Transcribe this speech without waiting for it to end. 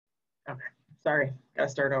Okay, sorry, gotta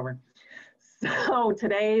start over. So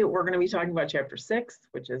today we're going to be talking about chapter 6,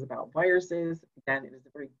 which is about viruses. Again, it is a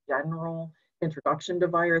very general introduction to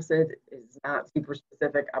viruses. It is not super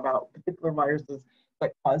specific about particular viruses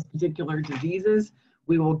that cause particular diseases.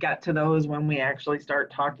 We will get to those when we actually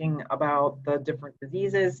start talking about the different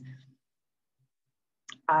diseases.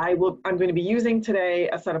 I'm going to be using today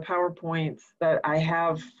a set of PowerPoints that I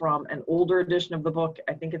have from an older edition of the book.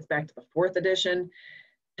 I think it's back to the 4th edition.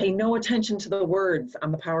 Pay no attention to the words on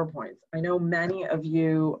the PowerPoints. I know many of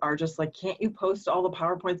you are just like, can't you post all the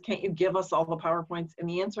PowerPoints? Can't you give us all the PowerPoints? And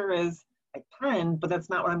the answer is, I can, but that's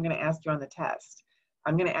not what I'm going to ask you on the test.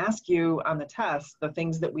 I'm going to ask you on the test the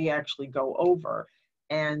things that we actually go over.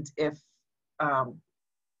 And if I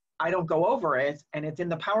don't go over it and it's in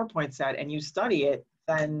the PowerPoint set and you study it,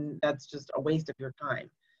 then that's just a waste of your time.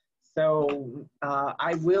 So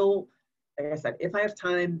I will, like I said, if I have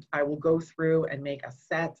time, I will go through and make a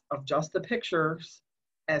set of just the pictures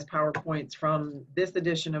as PowerPoints from this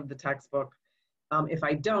edition of the textbook. If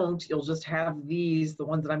I don't, you'll just have these, the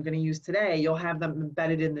ones that I'm going to use today, you'll have them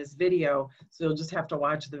embedded in this video. So you'll just have to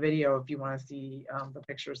watch the video if you want to see the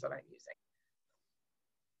pictures that I'm using.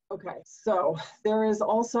 Okay, so there is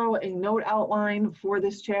also a note outline for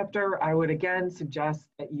this chapter. I would again suggest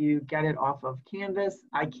that you get it off of Canvas.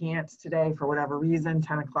 I can't today for whatever reason.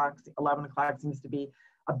 10 o'clock, 11 o'clock seems to be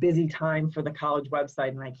a busy time for the college website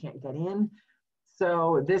and I can't get in.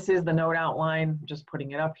 So this is the note outline, just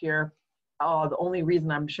putting it up here. The only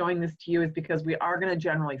reason I'm showing this to you is because we are going to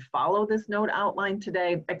generally follow this note outline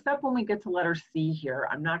today, except when we get to letter C here.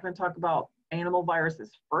 I'm not going to talk about animal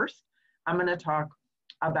viruses first. I'm going to talk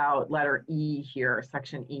about letter E here,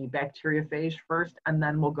 section E, bacteriophage first, and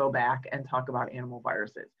then we'll go back and talk about animal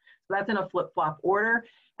viruses. So that's in a flip-flop order.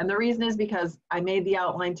 And the reason is because I made the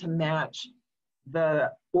outline to match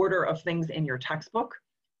the order of things in your textbook.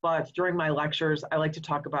 But during my lectures, I like to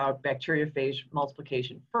talk about bacteriophage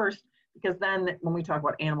multiplication first, because then when we talk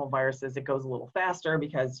about animal viruses, it goes a little faster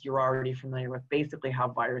because you're already familiar with basically how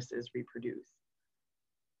viruses reproduce.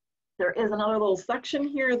 There is another little section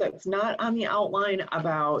here that's not on the outline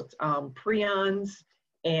about prions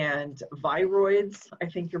and viroids. I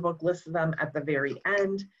think your book lists them at the very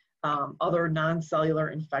end. Other non-cellular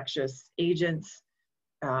infectious agents.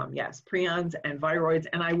 Yes, prions and viroids,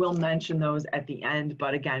 and I will mention those at the end,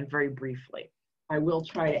 but again, very briefly. I will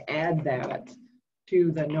try to add that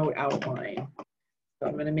to the note outline. So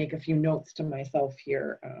I'm going to make a few notes to myself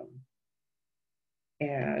here.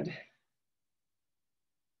 Add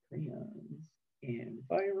prions and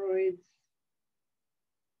viroids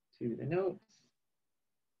to the notes.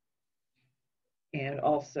 And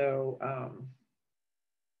also,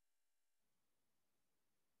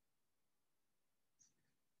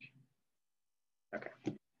 okay.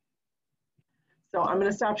 So I'm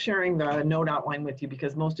going to stop sharing the note outline with you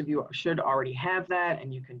because most of you should already have that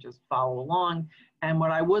and you can just follow along. And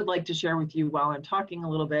what I would like to share with you while I'm talking a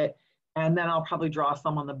little bit, and then I'll probably draw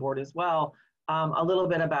some on the board as well, a little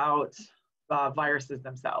bit about viruses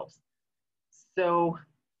themselves. So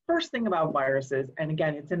first thing about viruses, and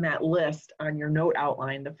again, it's in that list on your note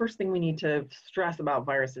outline, the first thing we need to stress about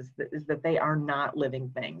viruses is that they are not living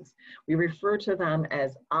things. We refer to them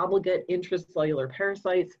as obligate intracellular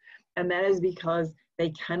parasites, and that is because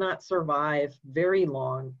they cannot survive very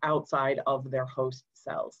long outside of their host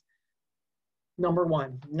cells. Number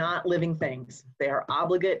one, not living things. They are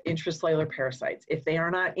obligate intracellular parasites. If they are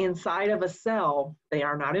not inside of a cell, they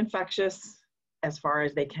are not infectious as far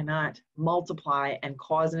as they cannot multiply and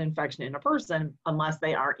cause an infection in a person unless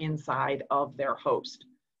they are inside of their host.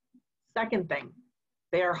 Second thing,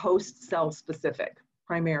 they are host cell specific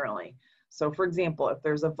primarily. So for example, if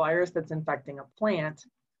there's a virus that's infecting a plant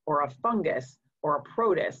or a fungus or a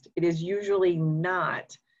protist, it is usually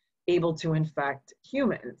not able to infect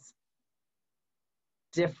humans.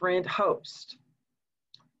 Different host.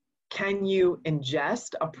 Can you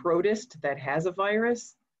ingest a protist that has a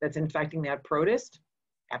virus that's infecting that protist?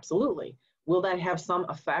 Absolutely. Will that have some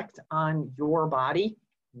effect on your body?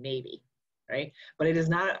 Maybe, right? But it is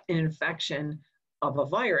not an infection of a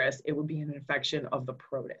virus. It would be an infection of the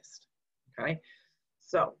protist, okay?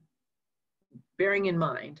 So bearing in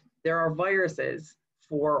mind, there are viruses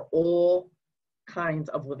for all kinds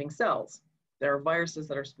of living cells. There are viruses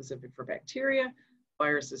that are specific for bacteria,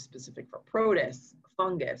 viruses specific for protists,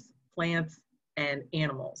 fungus, plants, and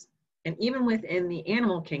animals. And even within the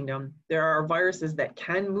animal kingdom, there are viruses that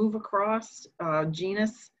can move across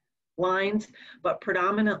genus lines, but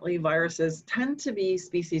predominantly viruses tend to be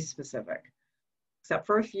species specific, except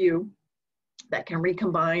for a few that can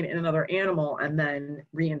recombine in another animal and then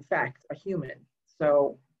reinfect a human.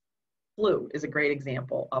 So flu is a great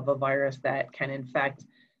example of a virus that can infect.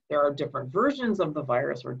 There are different versions of the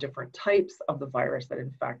virus or different types of the virus that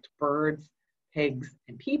infect birds, pigs,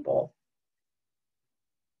 and people,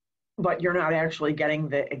 but you're not actually getting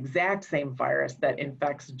the exact same virus that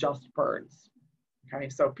infects just birds. Okay,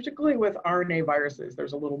 so particularly with RNA viruses,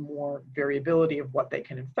 there's a little more variability of what they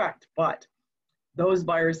can infect, but those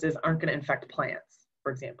viruses aren't going to infect plants,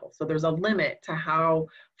 for example. So there's a limit to how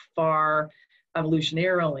far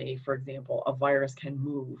evolutionarily, for example, a virus can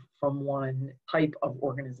move from one type of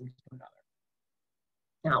organism to another.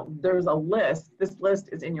 Now, there's a list. This list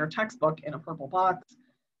is in your textbook in a purple box.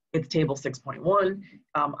 It's table 6.1.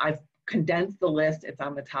 I've condensed the list. It's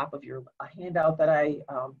on the top of your handout that I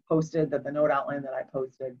posted, the note outline that I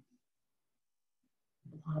posted.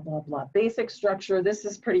 Blah, blah, blah. Basic structure. This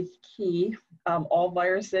is pretty key. All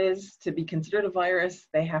viruses, to be considered a virus,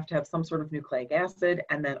 they have to have some sort of nucleic acid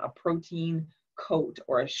and then a protein coat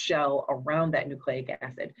or a shell around that nucleic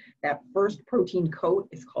acid. That first protein coat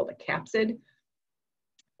is called a capsid.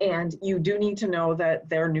 And you do need to know that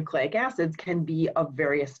their nucleic acids can be of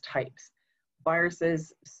various types.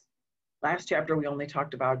 Viruses, last chapter we only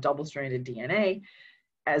talked about double-stranded DNA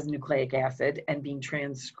as nucleic acid and being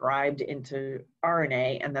transcribed into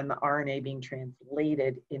RNA, and then the RNA being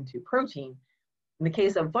translated into protein. In the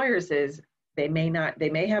case of viruses, they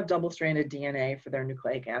may have double-stranded DNA for their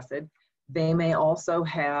nucleic acid. They may also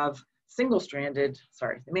have they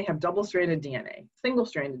may have double-stranded DNA,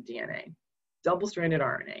 single-stranded DNA, double-stranded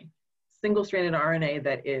RNA, single-stranded RNA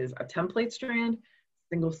that is a template strand,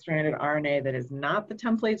 single-stranded RNA that is not the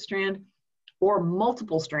template strand, or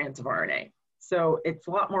multiple strands of RNA. So it's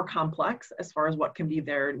a lot more complex as far as what can be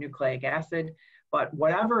their nucleic acid, but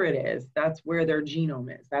whatever it is, that's where their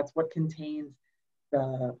genome is. That's what contains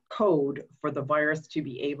the code for the virus to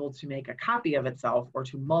be able to make a copy of itself or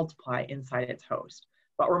to multiply inside its host.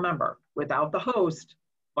 But remember, without the host,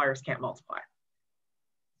 virus can't multiply.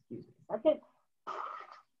 Excuse me a second.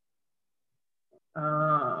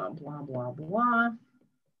 Blah, blah, blah.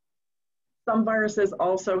 Some viruses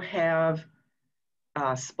also have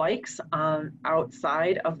spikes on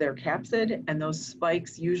outside of their capsid, and those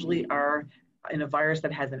spikes usually are in a virus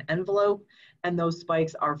that has an envelope, and those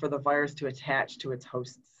spikes are for the virus to attach to its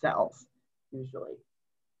host cells, usually.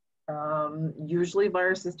 Usually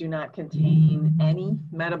viruses do not contain any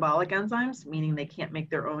metabolic enzymes, meaning they can't make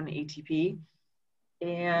their own ATP,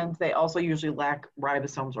 and they also usually lack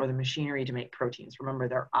ribosomes or the machinery to make proteins. Remember,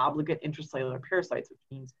 they're obligate intracellular parasites, which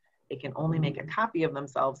means they can only make a copy of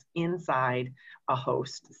themselves inside a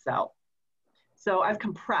host cell. So I've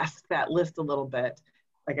compressed that list a little bit.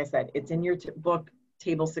 Like I said, it's in your book,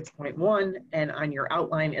 table 6.1, and on your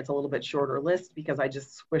outline, it's a little bit shorter list because I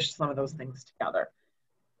just squished some of those things together.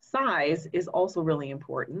 Size is also really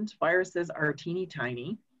important. Viruses are teeny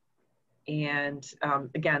tiny. And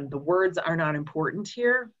again, the words are not important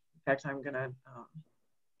here. In fact, I'm gonna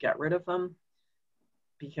get rid of them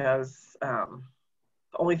because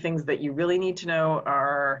the only things that you really need to know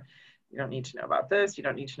are, you don't need to know about this, you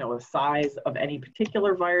don't need to know the size of any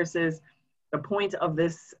particular viruses. The point of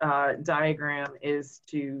this diagram is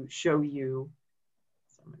to show you,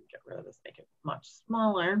 so I'm gonna get rid of this, make it much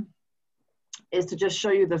smaller, is to just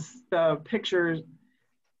show you the pictures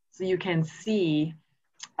so you can see.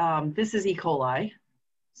 This is E. coli.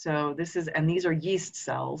 So this is, and these are yeast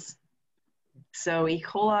cells. So E.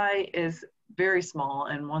 coli is very small,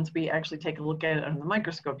 and once we actually take a look at it under the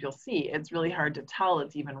microscope, you'll see it's really hard to tell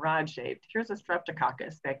it's even rod-shaped. Here's a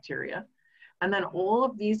streptococcus bacteria. And then all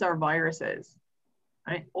of these are viruses,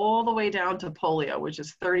 right? All the way down to polio, which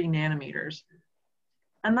is 30 nanometers.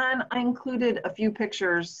 And then I included a few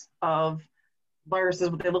pictures of viruses,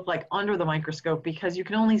 what they look like under the microscope, because you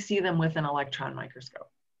can only see them with an electron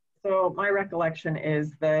microscope. So my recollection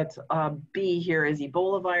is that B here is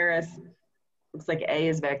Ebola virus. Looks like A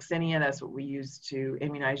is vaccinia. That's what we use to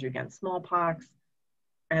immunize you against smallpox.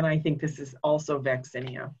 And I think this is also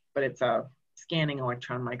vaccinia, but it's a scanning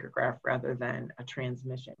electron micrograph rather than a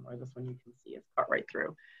transmission, where this one you can see is cut right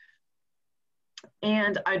through.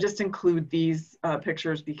 And I just include these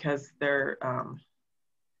pictures because they're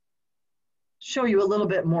show you a little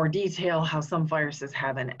bit more detail how some viruses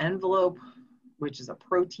have an envelope, which is a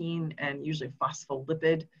protein and usually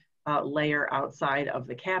phospholipid layer outside of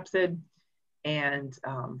the capsid. And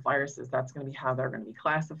viruses, that's going to be how they're going to be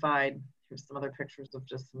classified. Here's some other pictures of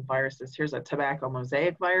just some viruses. Here's a tobacco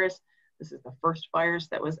mosaic virus. This is the first virus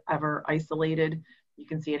that was ever isolated. You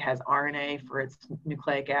can see it has RNA for its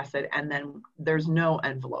nucleic acid, and then there's no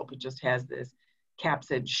envelope. It just has this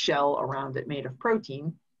capsid shell around it made of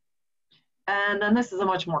protein. And then this is a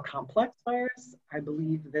much more complex virus. I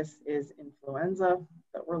believe this is influenza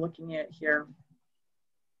that we're looking at here.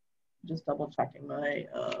 Just double checking my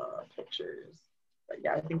pictures. But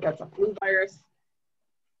yeah, I think that's a flu virus.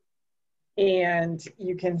 And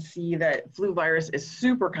you can see that flu virus is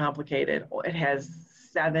super complicated. It has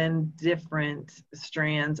 7 different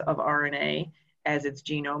strands of RNA as its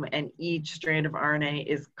genome, and each strand of RNA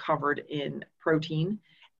is covered in protein.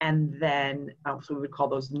 And then, so we would call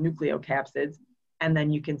those nucleocapsids. And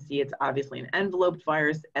then you can see it's obviously an enveloped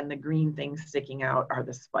virus, and the green things sticking out are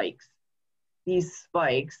the spikes. These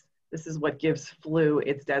spikes, this is what gives flu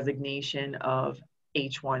its designation of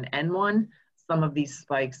H1N1. Some of these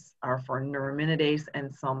spikes are for neuraminidase,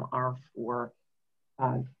 and some are for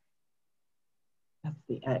that's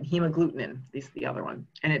the hemagglutinin. This is the other one.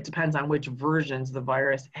 And it depends on which versions the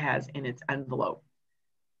virus has in its envelope.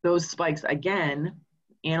 Those spikes, again,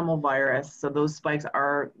 animal virus, so those spikes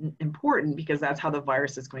are important because that's how the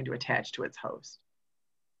virus is going to attach to its host.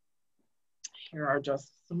 Here are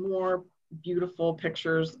just some more beautiful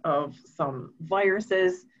pictures of some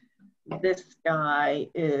viruses. This guy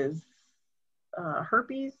is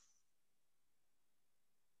herpes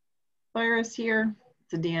virus here.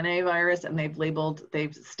 It's a DNA virus, and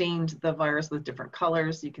they've stained the virus with different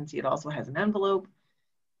colors. You can see it also has an envelope.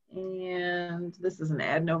 And this is an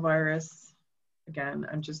adenovirus. Again,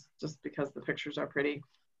 I'm just because the pictures are pretty.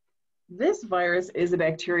 This virus is a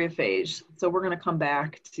bacteriophage. So we're going to come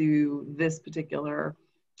back to this particular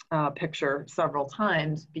picture several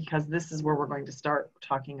times, because this is where we're going to start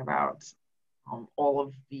talking about all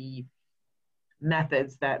of the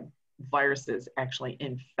methods that viruses actually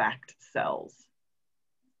infect cells.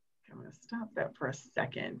 I'm going to stop that for a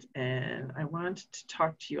second, and I want to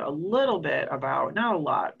talk to you a little bit about, not a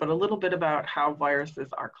lot, but a little bit about how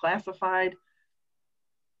viruses are classified.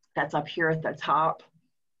 That's up here at the top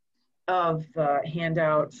of the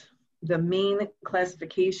handout. The main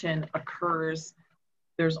classification occurs,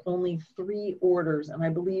 there's only 3 orders, and I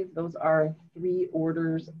believe those are 3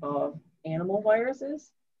 orders of animal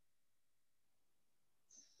viruses.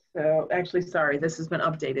 So actually, sorry, this has been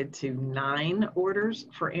updated to 9 orders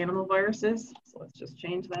for animal viruses. So let's just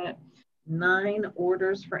change that. 9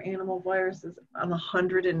 orders for animal viruses on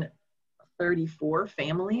 134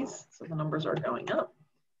 families. So the numbers are going up.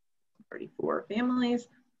 34 families.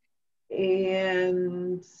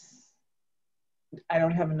 And I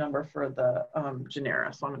don't have a number for the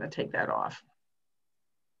genera, so I'm going to take that off.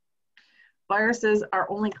 Viruses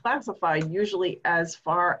are only classified usually as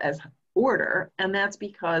far as order, and that's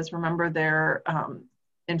because, remember, they're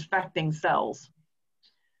infecting cells.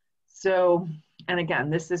 So, and again,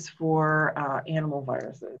 this is for animal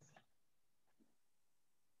viruses.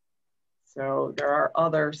 So there are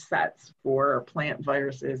other sets for plant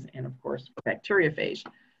viruses and, of course, for bacteriophage.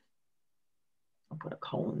 I'll put a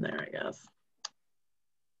colon there, I guess.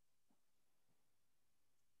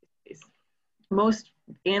 Most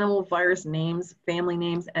animal virus names, family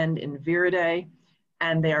names, end in viridae,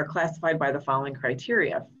 and they are classified by the following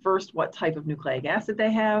criteria. First, what type of nucleic acid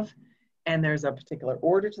they have, and there's a particular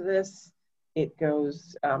order to this. It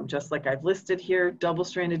goes just like I've listed here: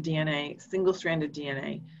 double-stranded DNA, single-stranded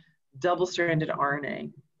DNA, double-stranded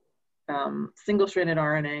RNA, single-stranded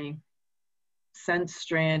RNA, sense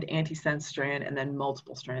strand, antisense strand, and then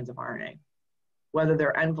multiple strands of RNA. Whether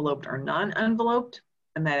they're enveloped or non-enveloped,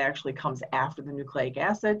 and that actually comes after the nucleic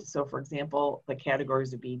acid. So for example, the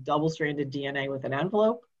categories would be double-stranded DNA with an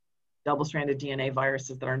envelope, double-stranded DNA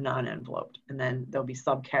viruses that are non-enveloped, and then they'll be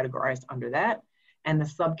subcategorized under that. And the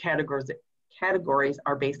subcategories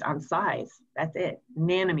are based on size. That's it,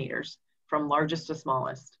 nanometers, from largest to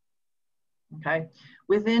smallest. Okay,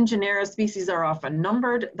 within genera, species are often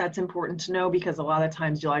numbered. That's important to know because a lot of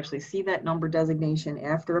times you'll actually see that number designation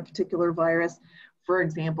after a particular virus. For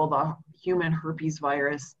example, the human herpes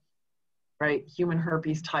virus, right? Human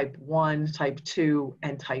herpes type 1, type 2,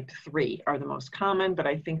 and type 3 are the most common, but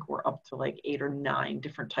I think we're up to like 8 or 9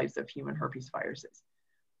 different types of human herpes viruses.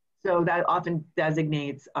 So that often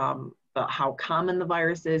designates how common the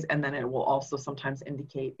virus is, and then it will also sometimes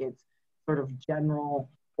indicate its sort of general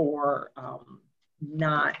or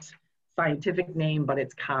not scientific name, but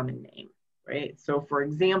its common name, right? So for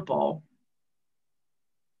example,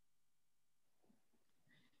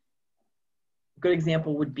 a good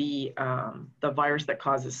example would be the virus that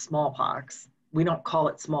causes smallpox. We don't call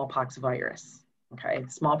it smallpox virus, okay?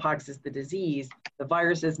 Smallpox is the disease. The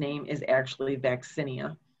virus's name is actually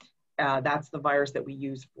vaccinia. That's the virus that we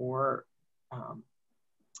use for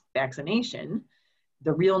vaccination.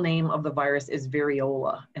 The real name of the virus is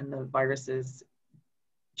variola, and the virus's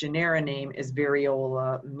genera name is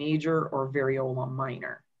variola major or variola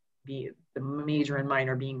minor. the major and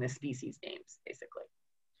minor being the species names, basically.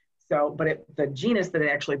 So, but the genus that it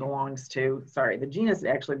actually belongs to, the genus it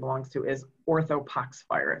actually belongs to is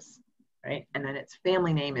Orthopoxvirus, right? And then its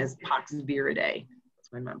family name is Poxviridae.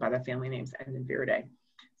 That's what I meant by the family names end in Viridae.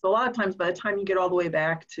 So a lot of times, by the time you get all the way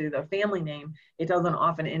back to the family name, it doesn't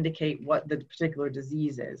often indicate what the particular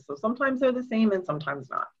disease is. So sometimes they're the same and sometimes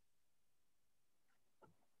not.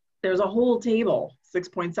 There's a whole table,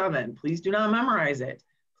 6.7. Please do not memorize it.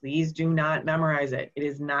 Please do not memorize it. It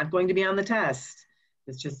is not going to be on the test.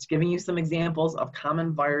 It's just giving you some examples of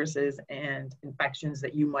common viruses and infections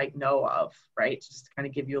that you might know of, right? Just to kind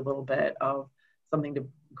of give you a little bit of something to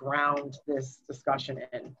ground this discussion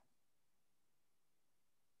in.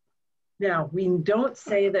 Now, we don't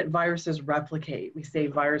say that viruses replicate. We say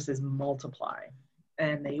viruses multiply.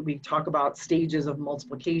 And we talk about stages of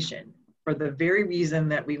multiplication for the very reason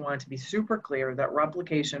that we want to be super clear that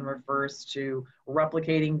replication refers to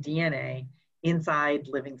replicating DNA inside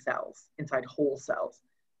living cells, inside whole cells.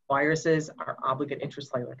 Viruses are obligate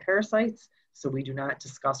intracellular parasites, so we do not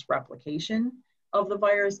discuss replication of the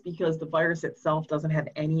virus because the virus itself doesn't have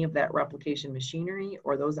any of that replication machinery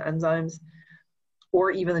or those enzymes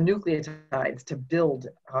or even the nucleotides to build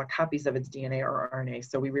copies of its DNA or RNA.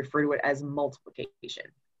 So we refer to it as multiplication.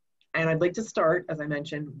 And I'd like to start, as I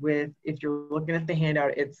mentioned, with, if you're looking at the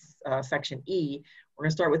handout, it's section E. We're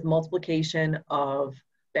gonna start with multiplication of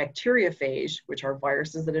bacteriophage, which are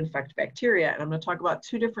viruses that infect bacteria. And I'm gonna talk about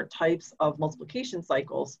two different types of multiplication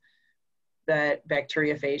cycles that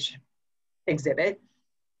bacteriophage exhibit.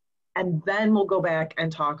 And then we'll go back and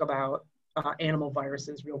talk about animal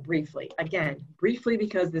viruses real briefly. Again, briefly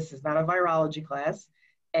because this is not a virology class,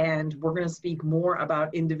 and we're going to speak more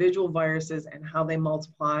about individual viruses and how they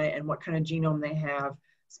multiply and what kind of genome they have,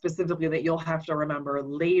 specifically that you'll have to remember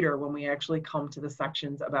later when we actually come to the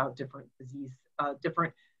sections about different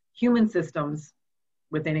different human systems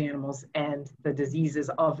within animals and the diseases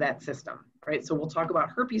of that system, right? So we'll talk about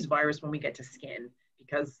herpes virus when we get to skin,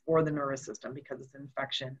 or the nervous system, because it's an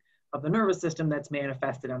infection of the nervous system that's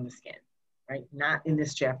manifested on the skin, right? Not in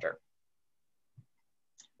this chapter.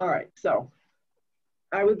 All right, so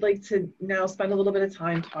I would like to now spend a little bit of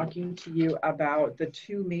time talking to you about the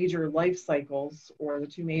two major life cycles, or the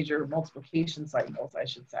two major multiplication cycles, I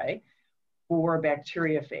should say, for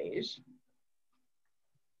bacteriophage.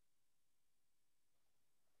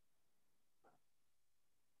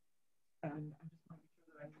 And I'm just making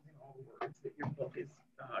sure that I'm using all the words that your book is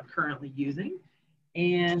currently using.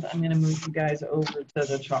 And I'm going to move you guys over to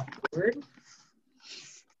the chalkboard.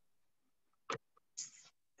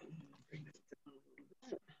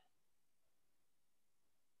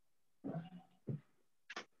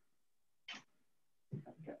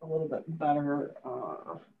 Get a little bit better.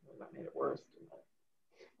 That made it worse.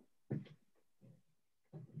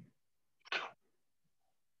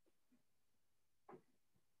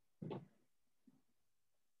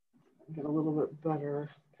 Get a little bit better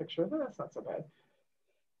picture of that. That's not so bad.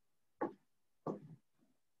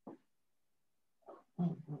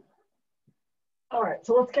 All right,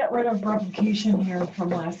 so let's get rid of replication here from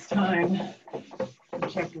last time,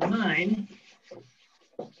 chapter 9.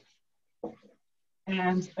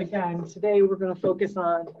 And again, today we're going to focus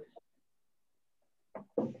on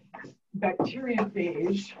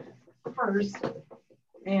bacteriophage first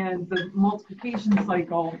and the multiplication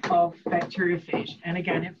cycle of bacteriophage. And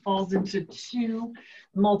again, it falls into two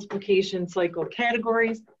multiplication cycle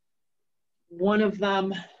categories. One of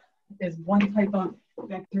them is one type of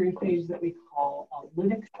bacteriophage that we call a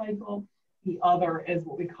lytic cycle. The other is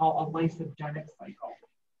what we call a lysogenic cycle,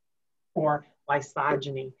 or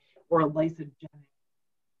lysogeny, or a lysogenic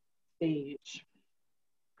phage.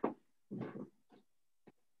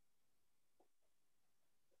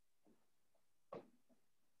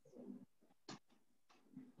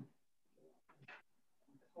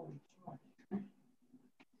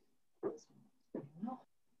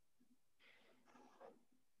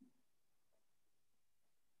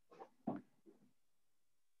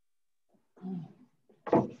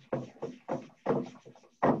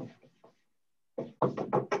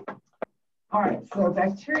 All right, so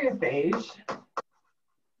bacteriophage,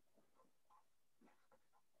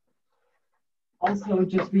 also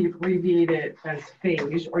just we abbreviate it as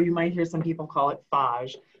phage, or you might hear some people call it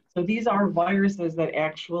phage. So these are viruses that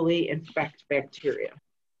actually infect bacteria.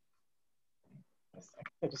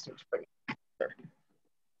 I just need to bring it there.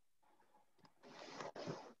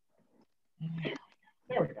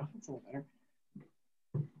 There we go, that's a little better.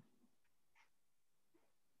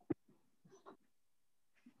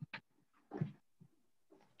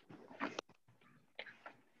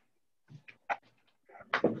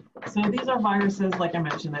 So these are viruses, like I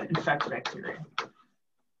mentioned, that infect bacteria.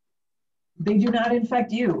 They do not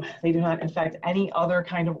infect you. They do not infect any other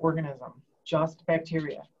kind of organism, just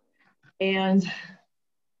bacteria. And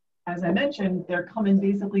as I mentioned, they're coming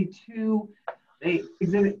basically they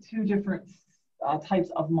exhibit two different types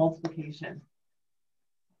of multiplication.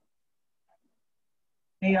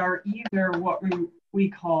 They are either what we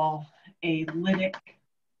call a lytic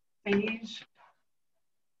phage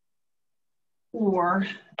or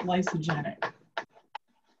lysogenic.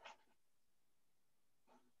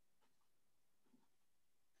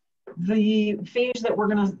 The phage that we're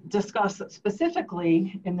going to discuss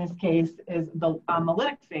specifically in this case is the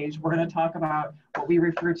lytic phage. We're going to talk about what we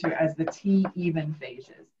refer to as the T-even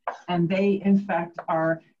phages. And they infect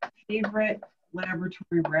our favorite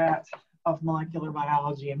laboratory rat of molecular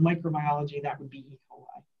biology and microbiology, that would be E. coli.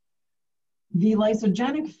 The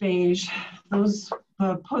lysogenic phage,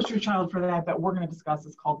 the poster child for that we're going to discuss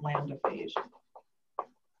is called lambda phage,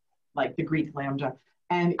 like the Greek lambda.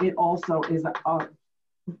 And it also is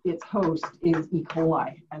its host is E.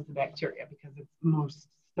 coli as the bacteria because it's the most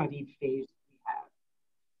studied phage we have.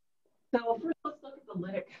 So first let's look at the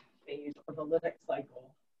lytic phage or the lytic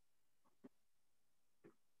cycle.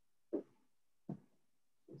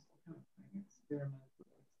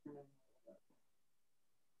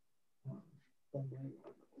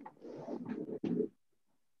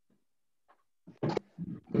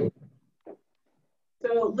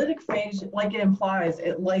 So lytic phage, like it implies,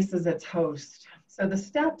 it lyses its host. So the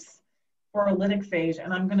steps for a lytic phage,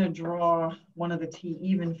 and I'm going to draw one of the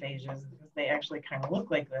T-even phages because they actually kind of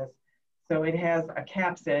look like this. So it has a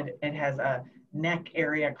capsid, it has a neck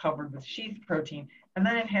area covered with sheath protein, and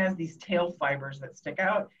then it has these tail fibers that stick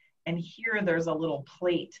out. And here there's a little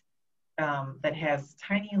plate that has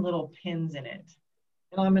tiny little pins in it.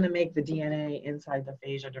 And I'm going to make the DNA inside the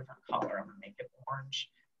phage a different color. I'm going to make it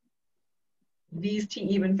orange. These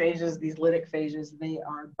T-even phages, these lytic phages, they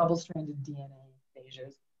are double-stranded DNA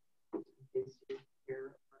phages.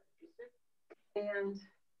 And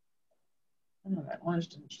I know that orange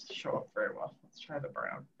didn't show up very well. Let's try the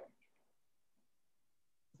brown.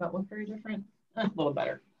 Does that look very different? A little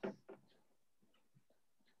better.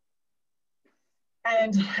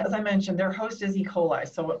 And as I mentioned, their host is E. coli.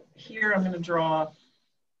 So here I'm going to draw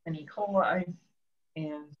an E. coli,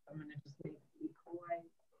 and I'm going to just make E. coli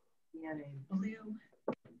DNA blue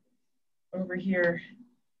over here,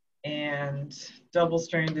 and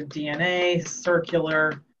double-stranded DNA,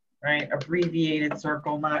 circular, right? Abbreviated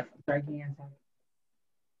circle, not gigantic.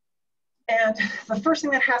 And the first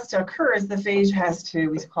thing that has to occur is the phage has to,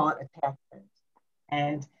 we call it attachment.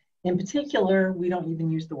 And in particular, we don't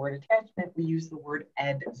even use the word attachment, we use the word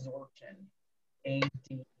adsorption.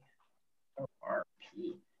 A-D-O-R-P.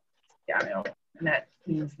 Yeah, I know. And that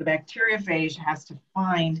means the bacteriophage has to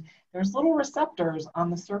find, there's little receptors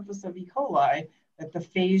on the surface of E. coli that the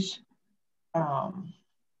phage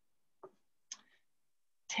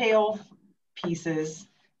tail pieces,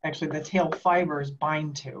 actually the tail fibers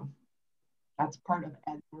bind to. That's part of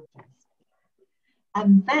adsorption.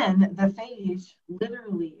 And then the phage,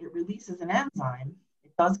 literally, it releases an enzyme.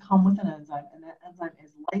 It does come with an enzyme, and that enzyme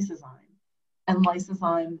is lysozyme. And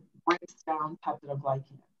lysozyme breaks down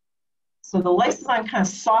peptidoglycan. So the lysozyme kind of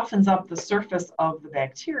softens up the surface of the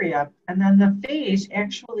bacteria, and then the phage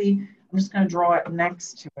actually, I'm just going to draw it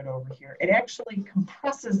next to it over here. It actually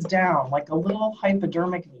compresses down like a little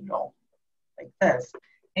hypodermic needle, like this,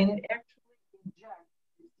 and it actually injects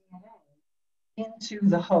the DNA into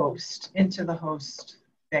the host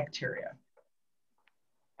bacteria.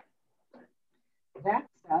 That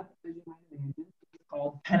step, as you might imagine, is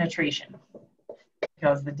called penetration,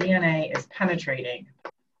 because the DNA is penetrating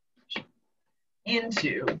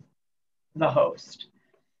into the host.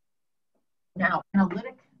 Now, in a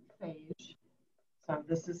lytic phage, so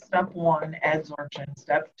this is step one, adsorption.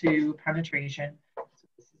 Step two, penetration. So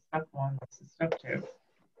this is step one, this is step two.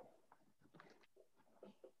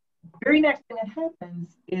 Very next thing that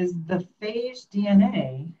happens is the phage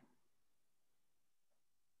DNA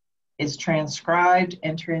is transcribed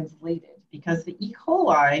and translated, because the E.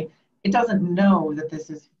 coli, it doesn't know that this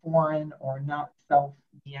is foreign or not self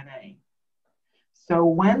DNA. So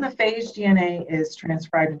when the phage DNA is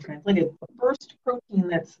transcribed and translated, the first protein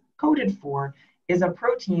that's coded for is a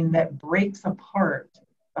protein that breaks apart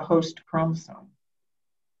the host chromosome.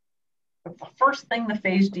 That's the first thing the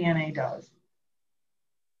phage DNA does.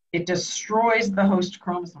 It destroys the host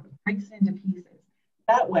chromosome, it breaks it into pieces.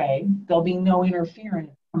 That way, there'll be no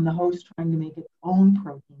interference from the host trying to make its own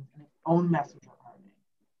proteins and its own messenger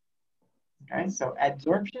RNA. Okay, so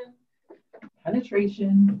adsorption,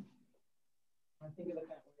 penetration. I think of it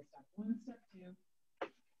that way, step one, step two.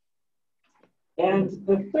 And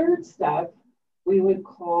the third step, we would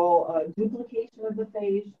call duplication of the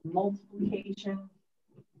phage, multiplication,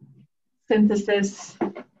 synthesis.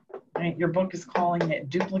 Right? Your book is calling it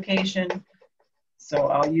duplication, so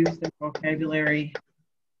I'll use the vocabulary.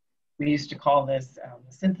 We used to call this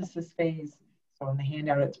the synthesis phase. So in the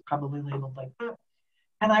handout, it's probably labeled like that.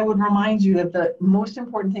 And I would remind you that the most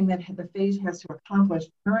important thing that the phage has to accomplish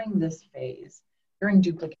during this phase, during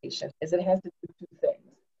duplication, is it has to do two things.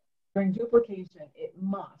 During duplication, it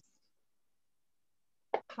must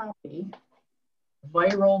copy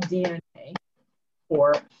viral DNA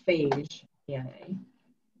or phage DNA.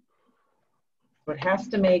 So it has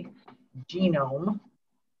to make genome.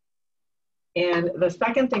 And the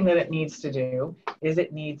second thing that it needs to do is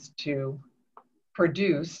it needs to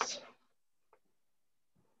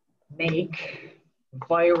make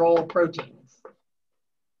viral proteins.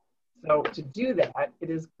 So to do that, it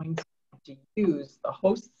is going to use the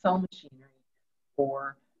host cell machinery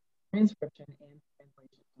for transcription and translation.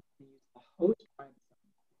 So use the host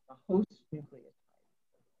ribosome, the host nucleotide,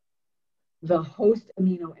 the host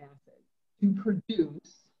amino acid to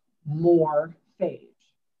produce more phage,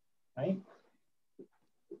 right?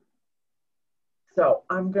 So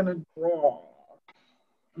I'm gonna draw,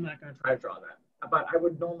 I'm not gonna try to draw that, but I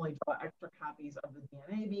would normally draw extra copies of the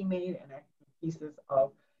DNA being made and extra pieces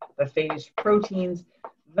of the phage proteins.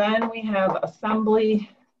 Then we have assembly,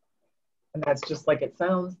 and that's just like it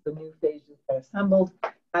sounds, the new phages get assembled.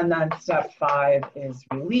 And then step 5 is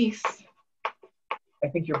release. I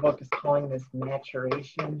think your book is calling this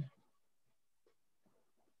maturation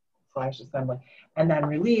 / assembly. And then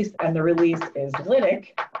release, and the release is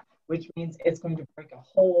lytic, which means it's going to break a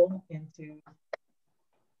hole into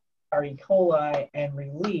our E. coli and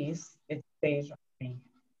release its phage RNA.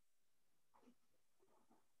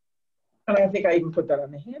 And I think I even put that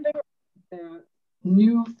on the handout.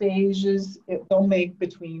 New phages, they'll make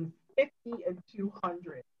between 50 and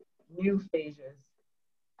 200 new phages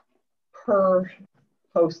per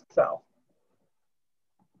host cell,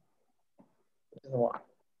 which is a lot.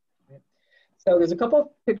 Right? So there's a couple of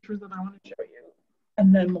pictures that I want to show you,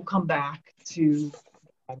 and then we'll come back to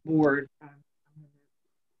the board. I'm going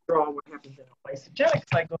to draw what happens in a lysogenic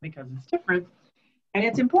cycle because it's different. And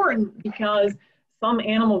it's important because some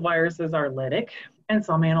animal viruses are lytic and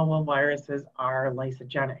some animal viruses are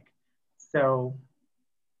lysogenic. So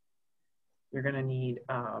you're going to need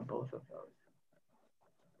both of those.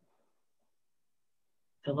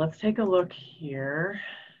 So let's take a look here.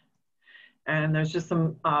 And there's just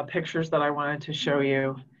some pictures that I wanted to show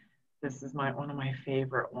you. This is one of my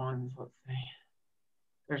favorite ones. Let's see.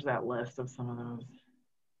 There's that list of some of those.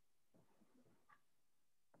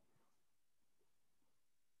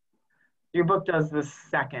 Your book does this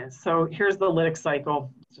second. So here's the lytic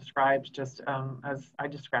cycle described just as I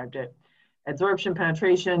described it. Adsorption,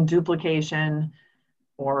 penetration, duplication,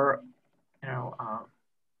 or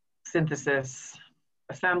synthesis,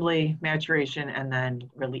 assembly, maturation, and then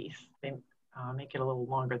release. They make it a little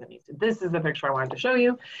longer than needs to. This is the picture I wanted to show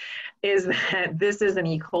you, is that this is an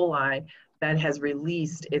E. coli that has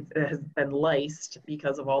released, it has been lysed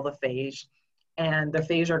because of all the phage. And the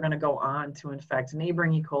phage are going to go on to infect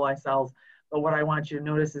neighboring E. coli cells. But what I want you to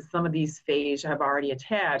notice is some of these phage have already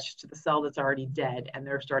attached to the cell that's already dead, and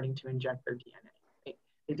they're starting to inject their DNA. Right?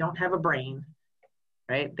 They don't have a brain,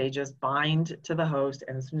 right? They just bind to the host,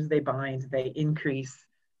 and as soon as they bind, they increase.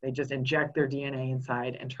 They just inject their DNA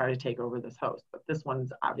inside and try to take over this host. But this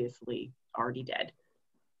one's obviously already dead.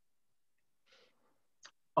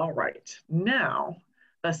 All right, now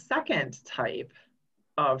the second type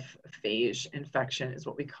of phage infection is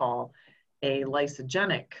what we call a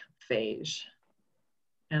lysogenic phage.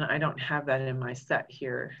 And I don't have that in my set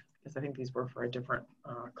here because I think these were for a different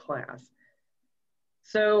class.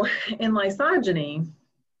 So in lysogeny,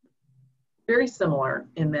 very similar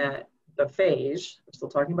in that the phage, we're still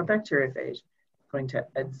talking about bacteriophage, is going to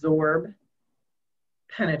adsorb,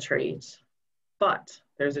 penetrate, but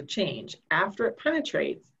there's a change. After it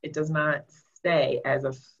penetrates, it does not stay as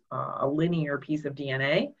a linear piece of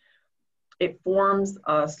DNA. It forms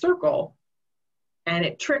a circle and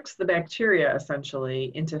it tricks the bacteria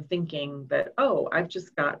essentially into thinking that, oh, I've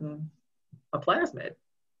just gotten a plasmid,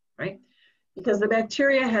 right? Because the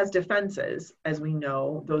bacteria has defenses, as we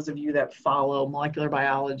know, those of you that follow molecular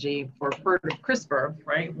biology or heard of CRISPR,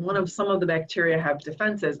 right? Some of the bacteria have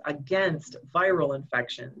defenses against viral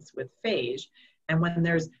infections with phage. And when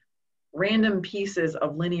there's random pieces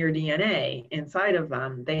of linear DNA inside of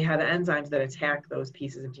them, they have enzymes that attack those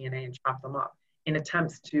pieces of DNA and chop them up in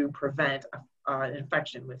attempts to prevent an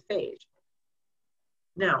infection with phage.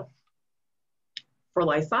 Now, for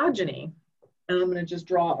lysogeny, And I'm going to just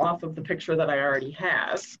draw off of the picture that I already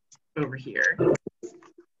have over here.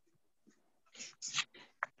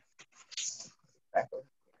 Back over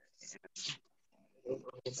here. Over a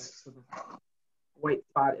little bit so the white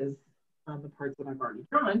spot is on the parts that I've already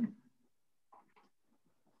drawn.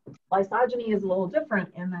 Lysogeny is a little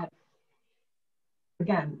different in that,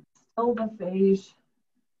 again, still the phage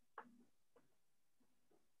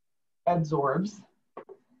adsorbs,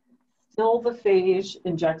 still the phage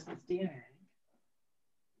injects its DNA.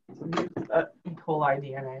 So here's the E. coli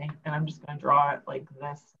DNA, and I'm just going to draw it like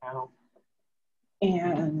this now.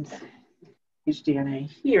 And phage DNA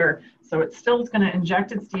here. So it still is going to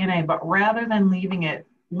inject its DNA, but rather than leaving it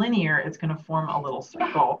linear, it's going to form a little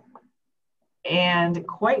circle. And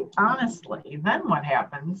quite honestly, then what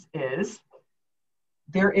happens is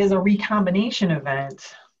there is a recombination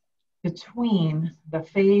event between the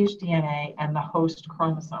phage DNA and the host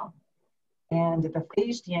chromosome. And the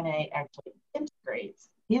phage DNA actually integrates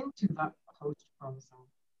into the host chromosome.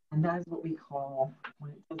 And that is what we call,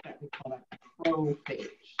 when it does that, we call that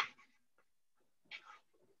prophage.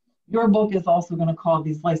 Your book is also going to call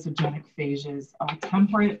these lysogenic phages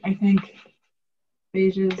temperate, I think,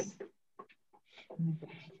 phages.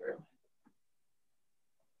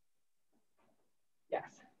 Yes.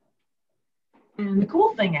 And the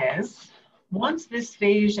cool thing is, once this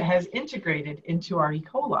phage has integrated into our E.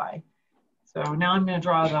 coli, so now I'm going to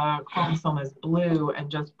draw the chromosome as blue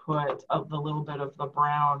and just put the little bit of the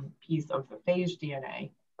brown piece of the phage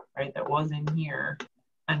DNA, right, that was in here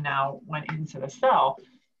and now went into the cell.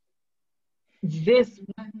 This,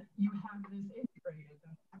 when you have this integrated,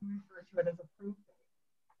 we refer to it as a prophage.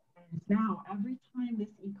 And now every time this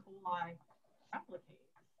E. coli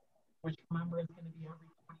replicates, which remember is going to be every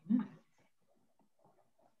 20 minutes,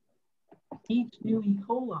 each new E.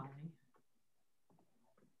 coli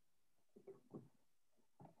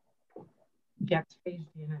gets phage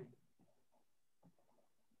DNA.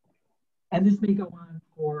 And this may go on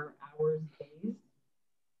for hours, days.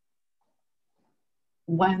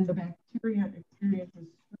 When the bacteria experiences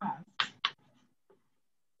stress,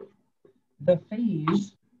 the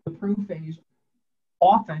phage, the prophage,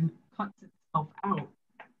 often cuts itself out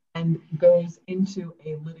and goes into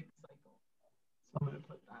a lytic cycle. So I'm going to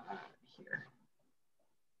put that here.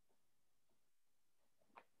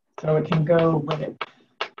 So it can go lytic.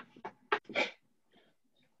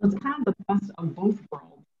 It's kind of the best of both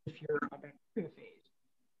worlds if you're a bacteriophage.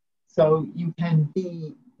 So you can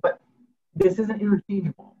be, but this isn't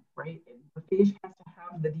interchangeable, right? The phage has to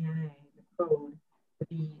have the DNA, the code, to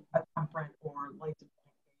be a temperate or lysogenic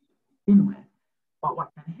phage to begin with. But what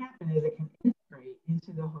can happen is it can integrate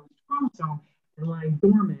into the host chromosome and lie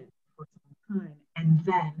dormant for some time and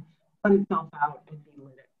then put itself out and be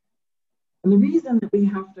lytic. And the reason that we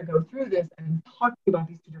have to go through this and talk about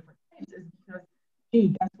these two different types is because,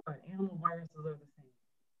 gee, guess what? Animal viruses are the same.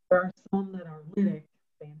 There are some that are lytic,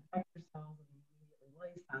 they infect your cells and immediately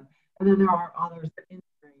lyse them. And then there are others that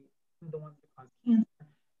integrate, the ones that cause cancer,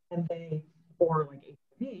 and they, or like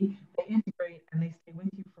HIV, they integrate and they stay with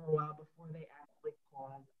you for a while before they actually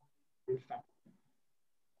cause infection.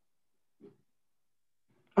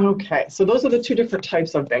 Okay, so those are the two different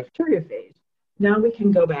types of bacteriophage. Now we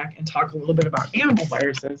can go back and talk a little bit about animal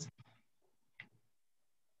viruses.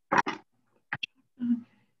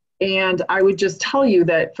 And I would just tell you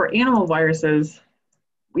that for animal viruses,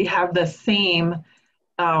 we have the same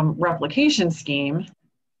replication scheme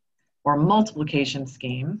or multiplication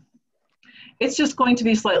scheme. It's just going to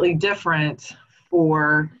be slightly different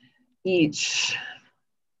for each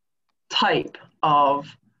type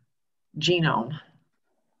of genome.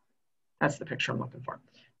 That's the picture I'm looking for.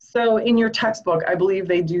 So in your textbook, I believe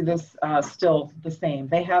they do this still the same.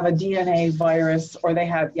 They have a DNA virus, or they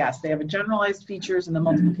have, yes, they have a generalized features in the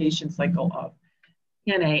multiplication cycle of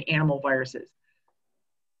DNA animal viruses.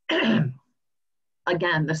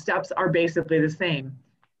 Again, the steps are basically the same.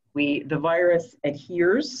 The virus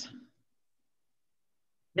adheres.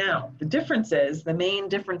 Now, the difference is, the main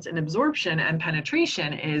difference in absorption and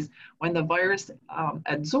penetration is when the virus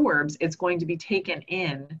adsorbs, it's going to be taken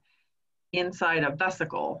inside a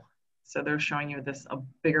vesicle. So they're showing you this, a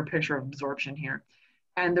bigger picture of absorption here.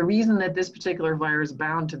 And the reason that this particular virus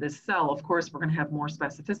bound to this cell, of course, we're going to have more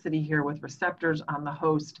specificity here with receptors on the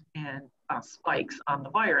host and spikes on the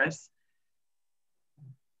virus.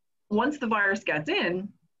 Once the virus gets in,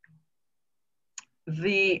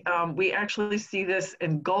 we actually see this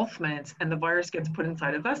engulfment and the virus gets put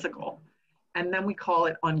inside a vesicle. And then we call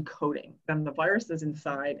it uncoating. Then the virus is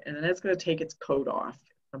inside and then it's going to take its coat off.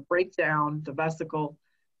 It's going to break down the vesicle.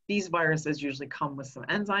 These viruses usually come with some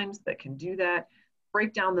enzymes that can do that,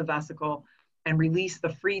 break down the vesicle, and release the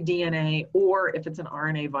free DNA, or if it's an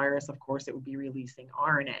RNA virus, of course, it would be releasing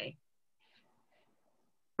RNA.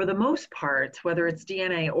 For the most part, whether it's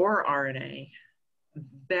DNA or RNA,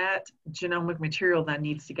 that genomic material then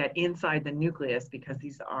needs to get inside the nucleus because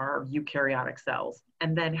these are eukaryotic cells.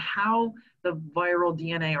 And then how the viral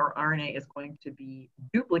DNA or RNA is going to be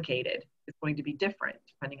duplicated is going to be different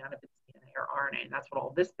depending on if it's DNA or RNA. And that's what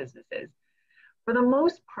all this business is. For the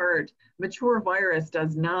most part, mature virus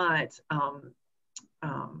does not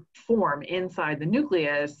form inside the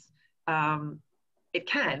nucleus. It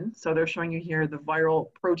can, so they're showing you here the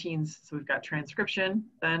viral proteins. So we've got transcription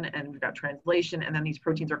then, and we've got translation, and then these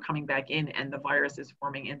proteins are coming back in and the virus is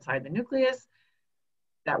forming inside the nucleus.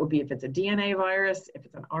 That would be if it's a DNA virus. If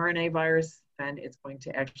it's an RNA virus, then it's going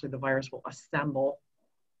to actually, the virus will assemble,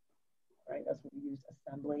 right? That's what we use,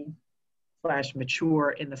 assembly /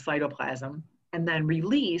 mature in the cytoplasm, and then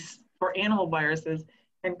release for animal viruses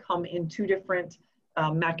can come in two different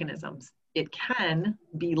mechanisms. It can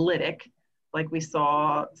be lytic, like we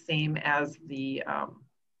saw, same as the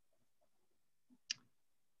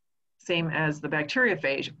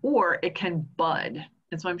bacteriophage, or it can bud.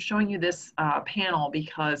 And so I'm showing you this panel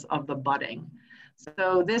because of the budding.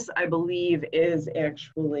 So this, I believe, is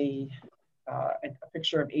actually a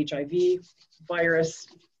picture of HIV virus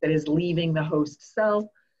that is leaving the host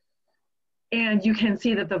cell. And you can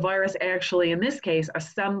see that the virus actually, in this case,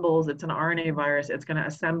 assembles. It's an RNA virus. It's going to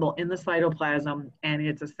assemble in the cytoplasm, and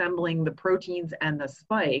it's assembling the proteins and the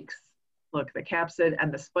spikes. Look, the capsid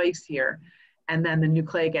and the spikes here. And then the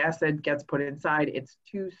nucleic acid gets put inside. It's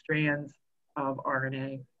 2 strands of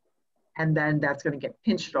RNA. And then that's going to get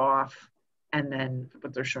pinched off. And then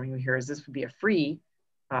what they're showing you here is this would be a free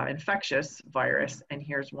infectious virus. And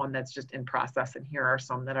here's one that's just in process. And here are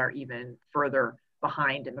some that are even further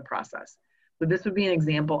behind in the process. So this would be an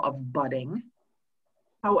example of budding.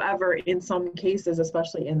 However, in some cases,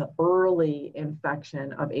 especially in the early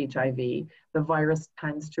infection of HIV, the virus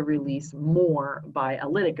tends to release more by a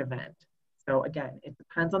lytic event. So again, it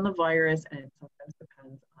depends on the virus, and it sometimes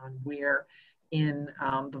depends on where in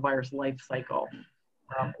the virus life cycle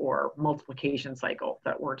or multiplication cycle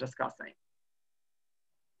that we're discussing.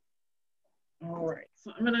 All right,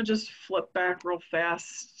 so I'm gonna just flip back real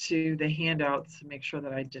fast to the handouts to make sure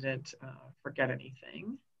that I didn't forget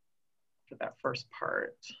anything for that first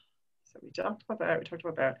part. So we talked about that, we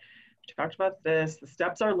talked about this. The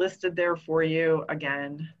steps are listed there for you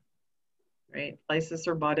again, right? Lysis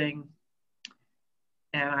or budding.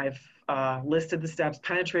 And I've listed the steps: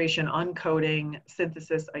 penetration, uncoating,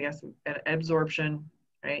 synthesis, I guess, and absorption,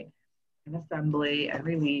 right? And assembly and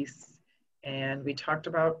release. And we talked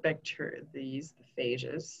about bacteria, the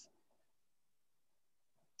phages.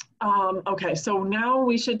 Okay, so now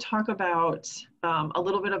we should talk about a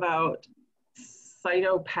little bit about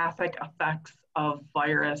cytopathic effects of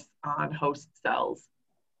virus on host cells.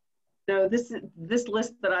 So this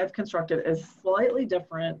list that I've constructed is slightly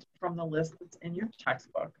different from the list that's in your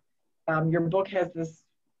textbook. Your book has this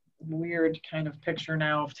weird kind of picture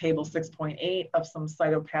now of table 6.8 of some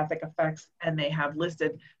cytopathic effects, and they have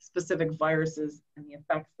listed specific viruses and the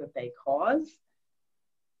effects that they cause.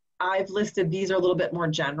 I've listed, these are a little bit more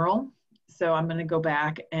general. So I'm going to go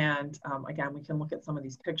back and again, we can look at some of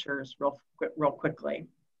these pictures real quickly.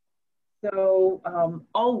 So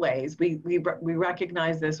always we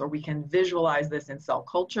recognize this, or we can visualize this in cell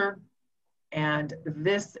culture. And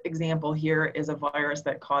this example here is a virus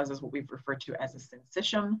that causes what we've referred to as a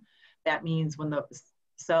syncytium. That means when the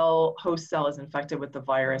host cell is infected with the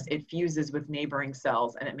virus, it fuses with neighboring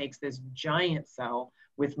cells and it makes this giant cell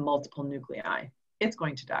with multiple nuclei. It's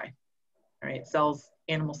going to die, right?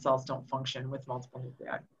 Animal cells don't function with multiple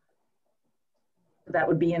nuclei. That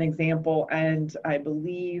would be an example. And I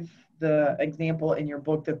believe the example in your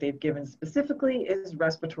book that they've given specifically is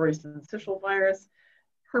respiratory syncytial virus.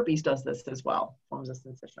 Herpes does this as well, forms a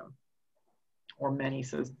syncytium, or many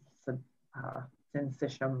syncytiums,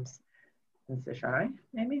 syncytii,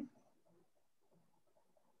 maybe.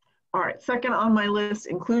 All right, second on my list,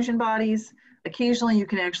 inclusion bodies. Occasionally you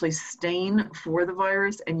can actually stain for the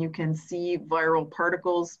virus and you can see viral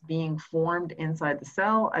particles being formed inside the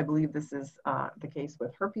cell. I believe this is the case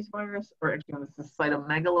with herpes virus, or actually this is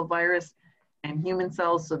cytomegalovirus and human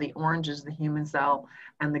cells. So the orange is the human cell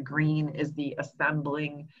and the green is the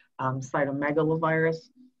assembling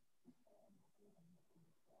cytomegalovirus.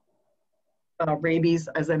 Rabies,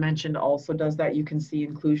 as I mentioned, also does that. You can see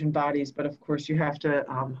inclusion bodies, but of course you have to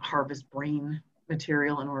harvest brain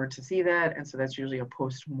material in order to see that. And so that's usually a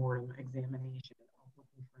post-mortem examination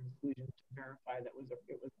looking for inclusion to verify that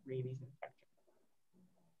it was rabies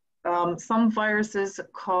infection. Some viruses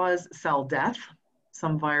cause cell death.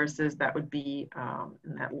 some viruses that would be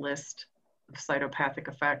in that list of cytopathic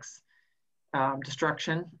effects,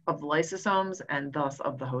 destruction of the lysosomes and thus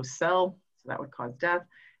of the host cell, so that would cause death.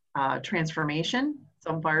 Transformation,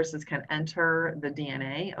 some viruses can enter the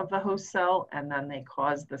DNA of the host cell and then they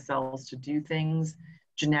cause the cells to do things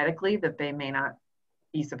genetically that they may not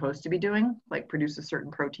be supposed to be doing, like produce a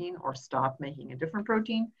certain protein or stop making a different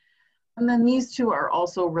protein. And then these two are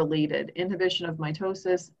also related, inhibition of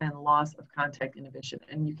mitosis and loss of contact inhibition.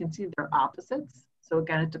 And you can see they're opposites. So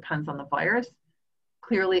again, it depends on the virus.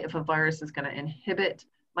 Clearly, if a virus is going to inhibit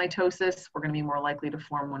mitosis, we're going to be more likely to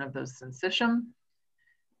form one of those syncytium.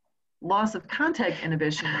 Loss of contact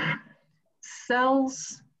inhibition,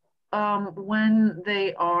 cells, when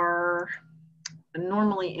they are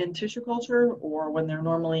normally in tissue culture or when they're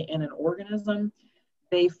normally in an organism,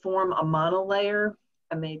 they form a monolayer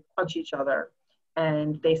and they touch each other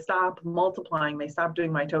and they stop multiplying, they stop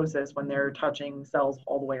doing mitosis when they're touching cells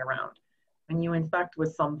all the way around. When you infect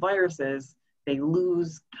with some viruses, they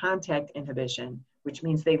lose contact inhibition, which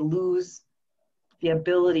means they lose the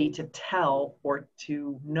ability to tell or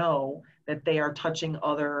to know that they are touching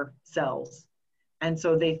other cells. And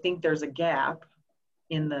so they think there's a gap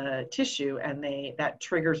in the tissue and that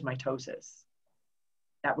triggers mitosis.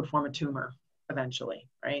 That would form a tumor eventually,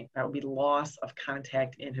 right? That would be loss of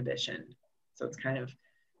contact inhibition. So it's kind of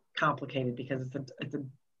complicated because it's a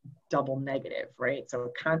double negative, right?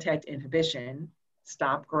 So contact inhibition,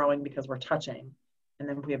 stop growing because we're touching. And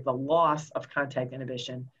then we have the loss of contact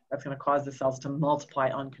inhibition that's going to cause the cells to multiply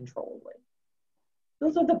uncontrollably.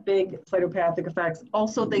 Those are the big cytopathic effects.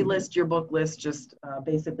 Also, your book lists just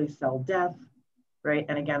basically cell death, right?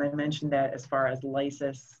 And again, I mentioned that as far as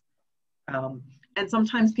lysis. And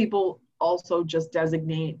sometimes people also just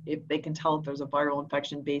designate, if they can tell if there's a viral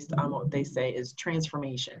infection based on what they say is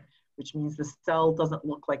transformation, which means the cell doesn't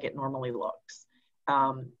look like it normally looks.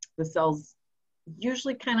 The cells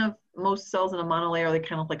usually most cells in a monolayer, they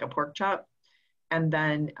kind of look like a pork chop. And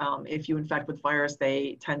then if you infect with virus,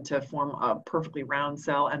 they tend to form a perfectly round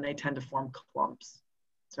cell and they tend to form clumps.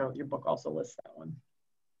 So your book also lists that one.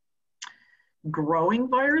 Growing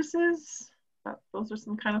viruses, those are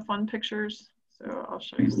some kind of fun pictures. So I'll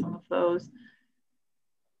show you some of those.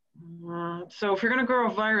 So if you're going to grow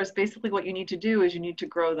a virus, basically what you need to do is you need to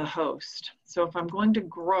grow the host. So if I'm going to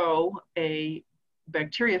grow a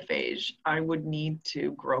bacteriophage, I would need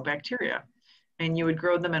to grow bacteria. And you would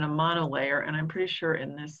grow them in a monolayer. And I'm pretty sure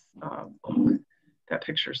in this book, that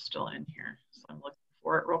picture's still in here. So I'm looking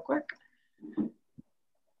for it real quick.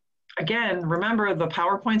 Again, remember the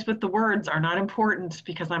PowerPoints with the words are not important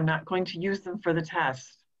because I'm not going to use them for the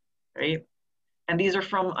test, right? And these are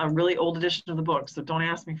from a really old edition of the book, so don't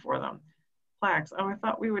ask me for them. Plaques, oh, I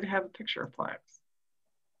thought we would have a picture of plaques.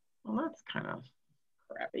 Well, that's kind of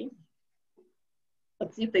crappy.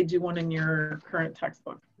 Let's see if they do one in your current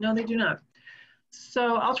textbook. No, they do not.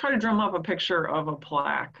 So I'll try to drum up a picture of a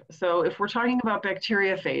plaque. So if we're talking about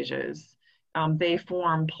bacteriophages, they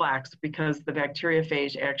form plaques because the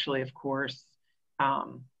bacteriophage actually, of course,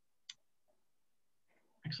 actually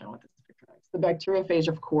I want this picture next. The bacteriophage,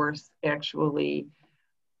 of course, actually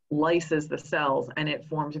lyses the cells and it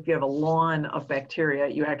forms, if you have a lawn of bacteria,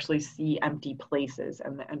 you actually see empty places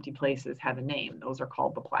and the empty places have a name. Those are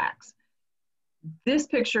called the plaques. This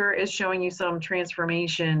picture is showing you some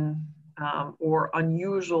transformation or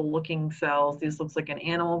unusual looking cells. This looks like an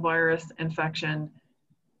animal virus infection.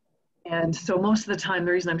 And so most of the time,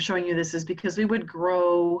 the reason I'm showing you this is because we would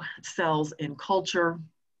grow cells in culture,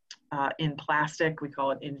 in plastic, we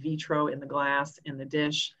call it in vitro, in the glass, in the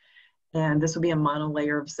dish. And this would be a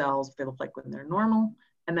monolayer of cells. They look like when they're normal.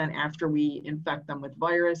 And then after we infect them with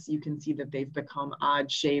virus, you can see that they've become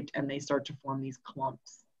odd shaped and they start to form these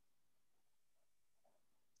clumps.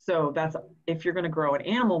 So that's, if you're going to grow an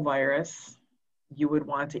animal virus, you would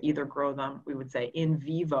want to either grow them, we would say in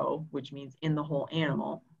vivo, which means in the whole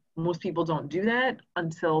animal. Most people don't do that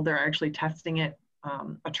until they're actually testing it,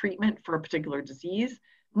 a treatment for a particular disease,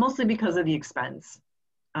 mostly because of the expense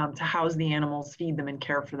to house the animals, feed them and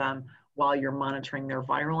care for them while you're monitoring their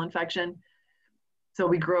viral infection. So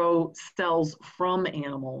we grow cells from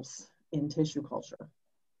animals in tissue culture.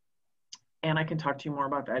 And I can talk to you more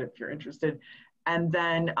about that if you're interested. And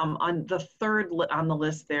then on the third on the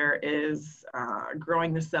list there is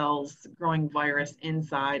growing the cells, growing virus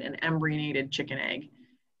inside an embryonated chicken egg.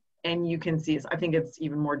 And you can see, I think it's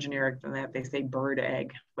even more generic than that. They say bird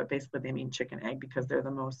egg, but basically they mean chicken egg because they're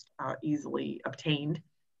the most easily obtained.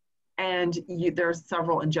 And there's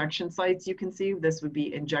several injection sites you can see. This would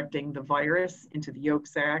be injecting the virus into the yolk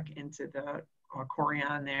sac, into the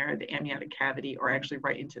chorion there, the amniotic cavity, or actually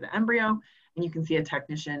right into the embryo. And you can see a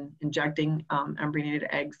technician injecting embryonated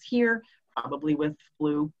eggs here, probably with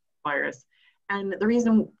flu virus. And the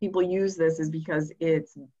reason people use this is because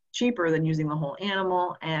it's cheaper than using the whole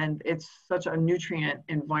animal, and it's such a nutrient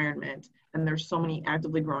environment. And there's so many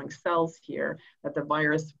actively growing cells here that the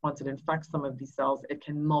virus, once it infects some of these cells, it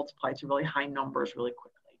can multiply to really high numbers really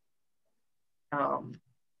quickly.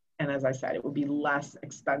 And as I said, it would be less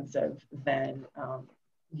expensive than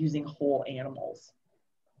using whole animals.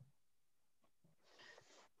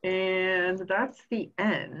 And that's the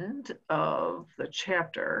end of the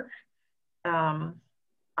chapter.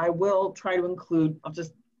 I will try to include, I'll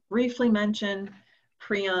just briefly mention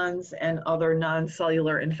prions and other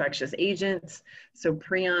non-cellular infectious agents. So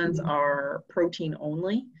prions are protein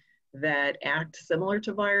only that act similar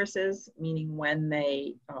to viruses, meaning when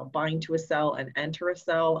they bind to a cell and enter a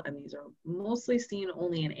cell, and these are mostly seen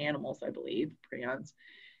only in animals, I believe, prions,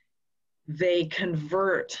 they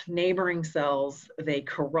convert neighboring cells, they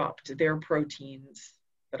corrupt their proteins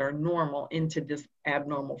that are normal into this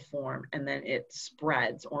abnormal form, and then it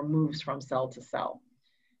spreads or moves from cell to cell.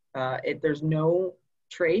 There's no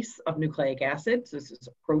trace of nucleic acid, so this is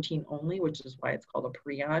protein only, which is why it's called a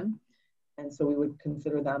prion. And so we would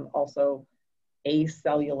consider them also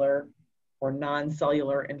acellular or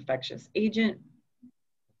non-cellular infectious agent.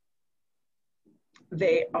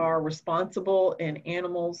 They are responsible in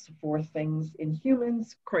animals for things in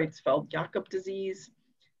humans, Creutzfeldt-Jakob disease,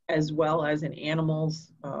 as well as in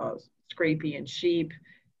animals, scrapie and sheep.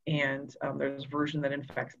 And there's a version that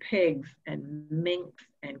infects pigs and minks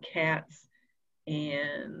and cats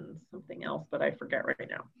and something else, but I forget right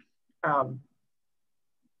now.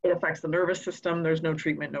 It affects the nervous system. There's no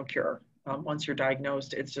treatment, no cure. Once you're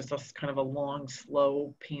diagnosed, it's just a kind of a long,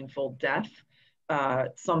 slow, painful death.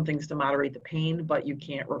 Some things to moderate the pain, but you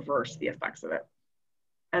can't reverse the effects of it.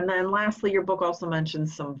 And then lastly, your book also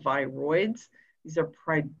mentions some viroids. These are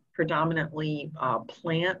predominantly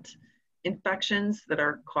plant infections that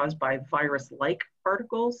are caused by virus-like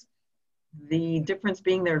particles. The difference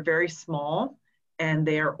being they're very small and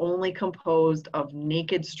they are only composed of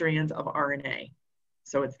naked strands of RNA.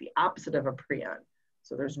 So it's the opposite of a prion.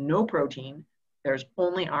 So there's no protein, there's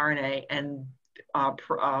only RNA, and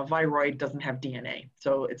viroid doesn't have DNA.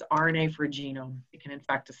 So it's RNA for a genome. It can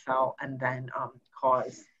infect a cell and then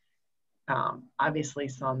cause obviously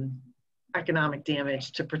some economic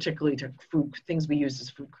damage to particularly to food, things we use as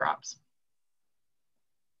food crops.